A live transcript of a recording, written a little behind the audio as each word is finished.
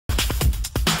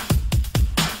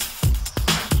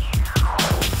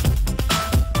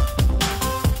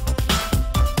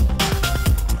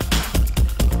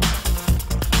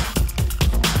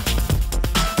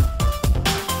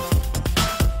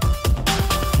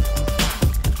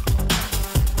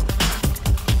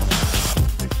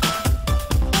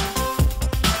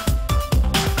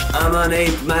I'm an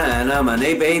ape man, I'm an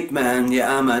ape man,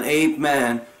 yeah, I'm an ape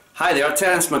man. Hi there,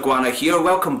 Terence Stamp here,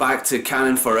 welcome back to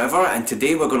Canon Forever, and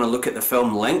today we're going to look at the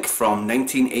film Link from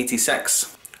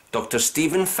 1986. Dr.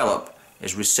 Stephen Phillip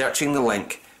is researching the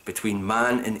link between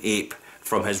man and ape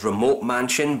from his remote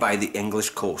mansion by the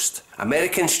English coast.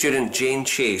 American student Jane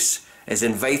Chase is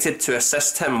invited to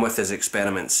assist him with his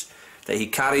experiments that he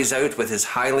carries out with his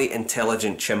highly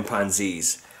intelligent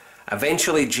chimpanzees.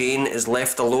 Eventually Jane is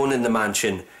left alone in the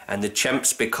mansion and the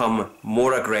chimps become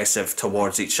more aggressive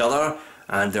towards each other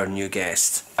and their new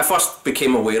guest. I first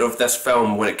became aware of this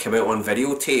film when it came out on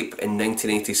videotape in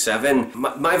 1987.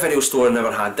 My video store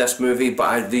never had this movie,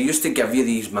 but they used to give you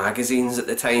these magazines at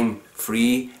the time,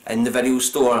 free, in the video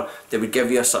store. They would give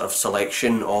you a sort of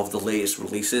selection of the latest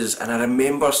releases, and I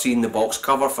remember seeing the box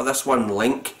cover for this one,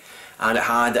 Link, and it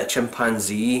had a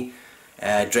chimpanzee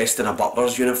dressed in a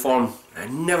butler's uniform. I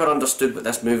never understood what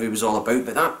this movie was all about,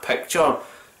 but that picture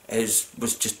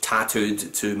was just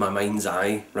tattooed to my mind's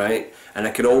eye, right? And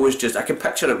I can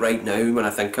picture it right now when I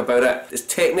think about it. It's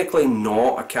technically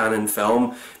not a Canon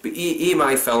film, but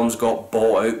EMI Films got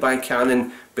bought out by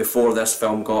Canon before this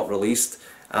film got released,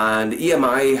 and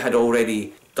EMI had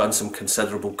already done some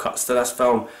considerable cuts to this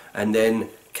film, and then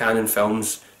Canon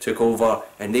Films took over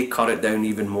and they cut it down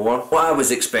even more. What I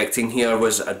was expecting here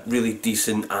was a really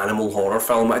decent animal horror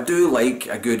film. I do like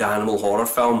a good animal horror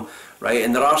film, right?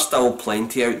 And there are still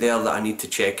plenty out there that I need to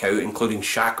check out, including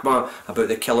Shakma, about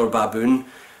the killer baboon.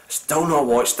 Still not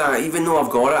watched that. Even though I've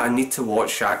got it, I need to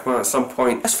watch Shakma at some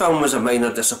point. This film was a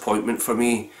minor disappointment for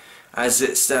me, as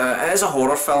it is a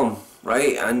horror film,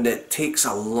 right? And it takes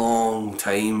a long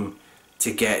time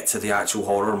to get to the actual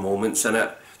horror moments in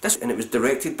it. And it was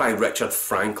directed by Richard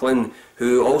Franklin,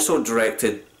 who also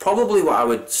directed probably what I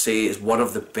would say is one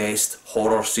of the best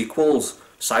horror sequels,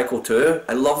 Psycho 2.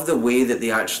 I love the way that they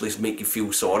actually make you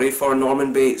feel sorry for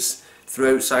Norman Bates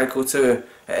throughout Psycho 2.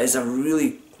 It is a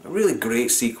really great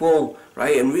sequel,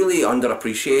 right, and really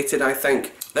underappreciated, I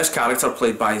think. This character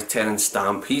played by Terence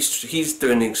Stamp, he's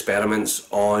doing experiments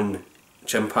on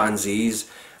chimpanzees,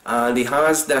 and he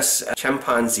has this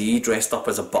chimpanzee dressed up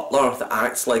as a butler that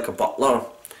acts like a butler,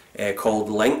 called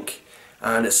Link,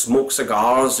 and it smokes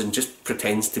cigars and just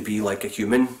pretends to be like a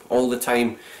human all the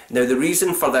time. Now the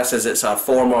reason for this is it's a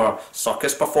former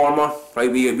circus performer,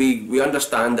 right? We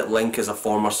understand that Link is a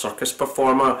former circus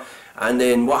performer, and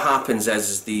then what happens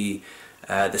is the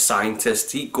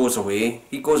scientist, he goes away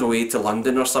to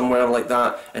London or somewhere like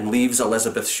that and leaves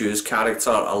Elisabeth Shue's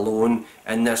character alone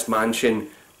in this mansion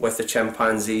with the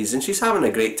chimpanzees, and she's having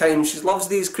a great time. She loves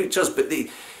these creatures, but they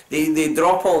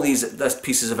drop all these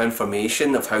pieces of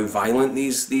information of how violent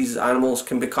these animals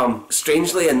can become.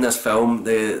 Strangely, in this film,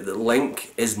 the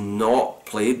Link is not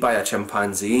played by a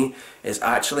chimpanzee. It's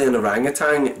actually an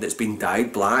orangutan that's been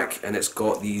dyed black, and it's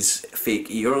got these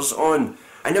fake ears on.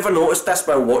 I never noticed this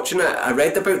while watching it. I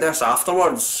read about this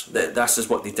afterwards, that this is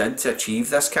what they did to achieve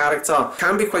this character. It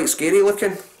can be quite scary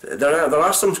looking. There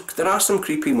are some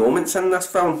creepy moments in this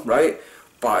film, right?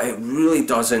 But it really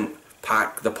doesn't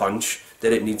pack the punch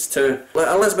that it needs to.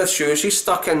 Elisabeth Shue, she's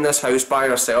stuck in this house by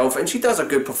herself, and she does a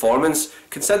good performance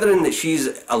considering that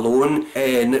she's alone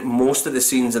in most of the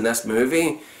scenes in this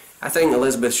movie. I think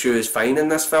Elisabeth Shue is fine in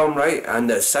this film, right? And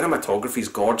the cinematography is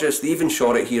gorgeous. They even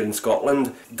shot it here in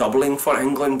Scotland, doubling for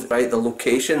England, right? The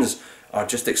locations are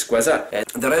just exquisite.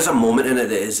 There is a moment in it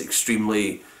that is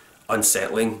extremely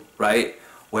unsettling, right?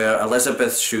 Where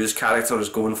Elisabeth Shue's character is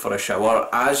going for a shower,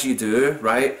 as you do,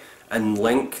 right? And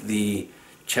Link, the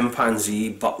chimpanzee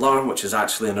butler, which is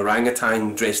actually an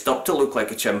orangutan dressed up to look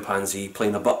like a chimpanzee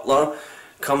playing a butler,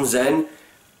 comes in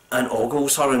and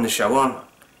ogles her in the shower.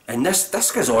 And this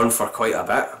goes on for quite a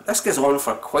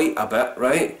bit.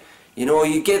 Right? You know,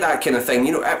 you get that kind of thing.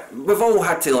 You know, we've all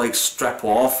had to like strip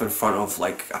off in front of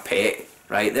like a pet,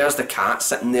 right? There's the cat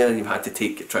sitting there and you've had to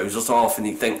take your trousers off and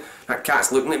you think, that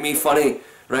cat's looking at me funny,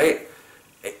 right?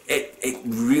 It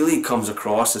really comes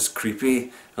across as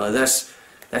creepy. This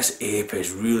ape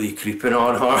is really creeping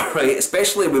on her, right?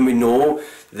 Especially when we know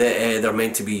that they're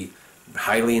meant to be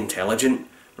highly intelligent,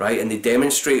 right? And they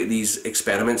demonstrate these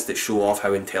experiments that show off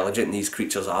how intelligent these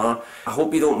creatures are. I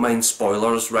hope you don't mind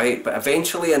spoilers, right? But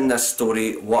eventually in this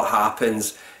story, what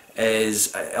happens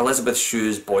is Elisabeth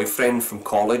Shue's boyfriend from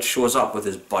college shows up with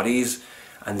his buddies,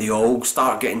 and they all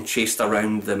start getting chased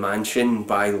around the mansion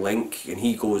by Link, and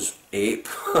he goes ape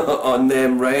on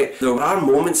them, right? There are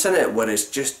moments in it where it's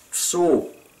just so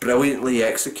brilliantly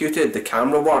executed. The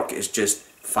camera work is just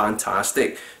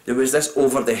fantastic. There was this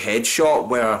over the head shot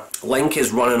where Link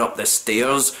is running up the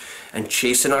stairs and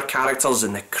chasing our characters,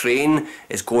 and the crane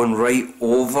is going right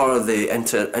over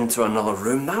into another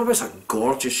room. That was a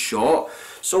gorgeous shot.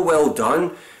 so well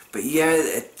done, but yeah,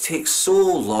 it takes so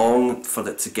long for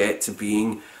it to get to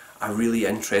being a really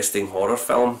interesting horror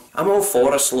film. I'm all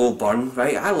for a slow burn,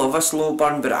 right? I love a slow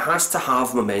burn, but it has to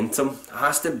have momentum. It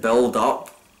has to build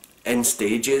up in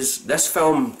stages. This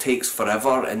film takes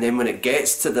forever, and then when it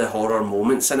gets to the horror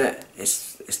moments in it,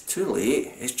 it's too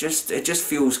late. It just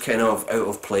feels kind of out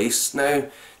of place now.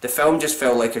 The film just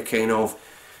felt like a kind of,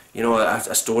 you know,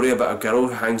 a story about a girl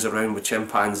who hangs around with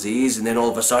chimpanzees, and then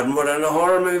all of a sudden we're in a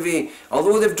horror movie.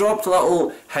 Although they've dropped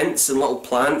little hints and little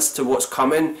plants to what's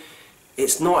coming,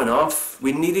 it's not enough.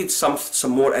 We needed some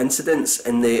more incidents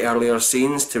in the earlier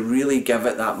scenes to really give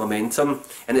it that momentum.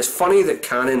 And it's funny that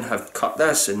Cannon have cut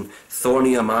this, and Thorn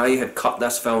EMI had cut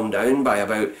this film down by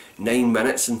about 9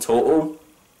 minutes in total.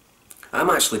 I'm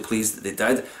actually pleased that they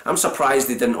did. I'm surprised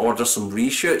they didn't order some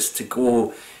reshoots to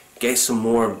go get some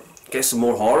more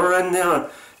horror in there.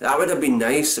 That would have been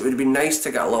nice. It would have been nice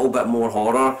to get a little bit more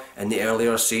horror in the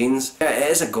earlier scenes. Yeah,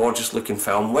 it is a gorgeous looking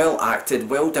film, well acted,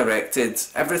 well directed,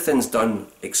 everything's done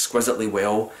exquisitely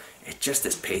well.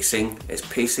 It's pacing. Its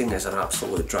pacing is an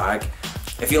absolute drag.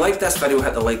 If you like this video,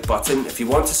 hit the like button. If you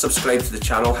want to subscribe to the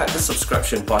channel, hit the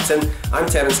subscription button. I'm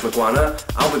Terence McGuana.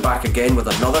 I'll be back again with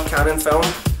another Cannon film.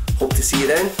 Hope to see you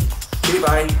then.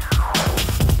 Goodbye.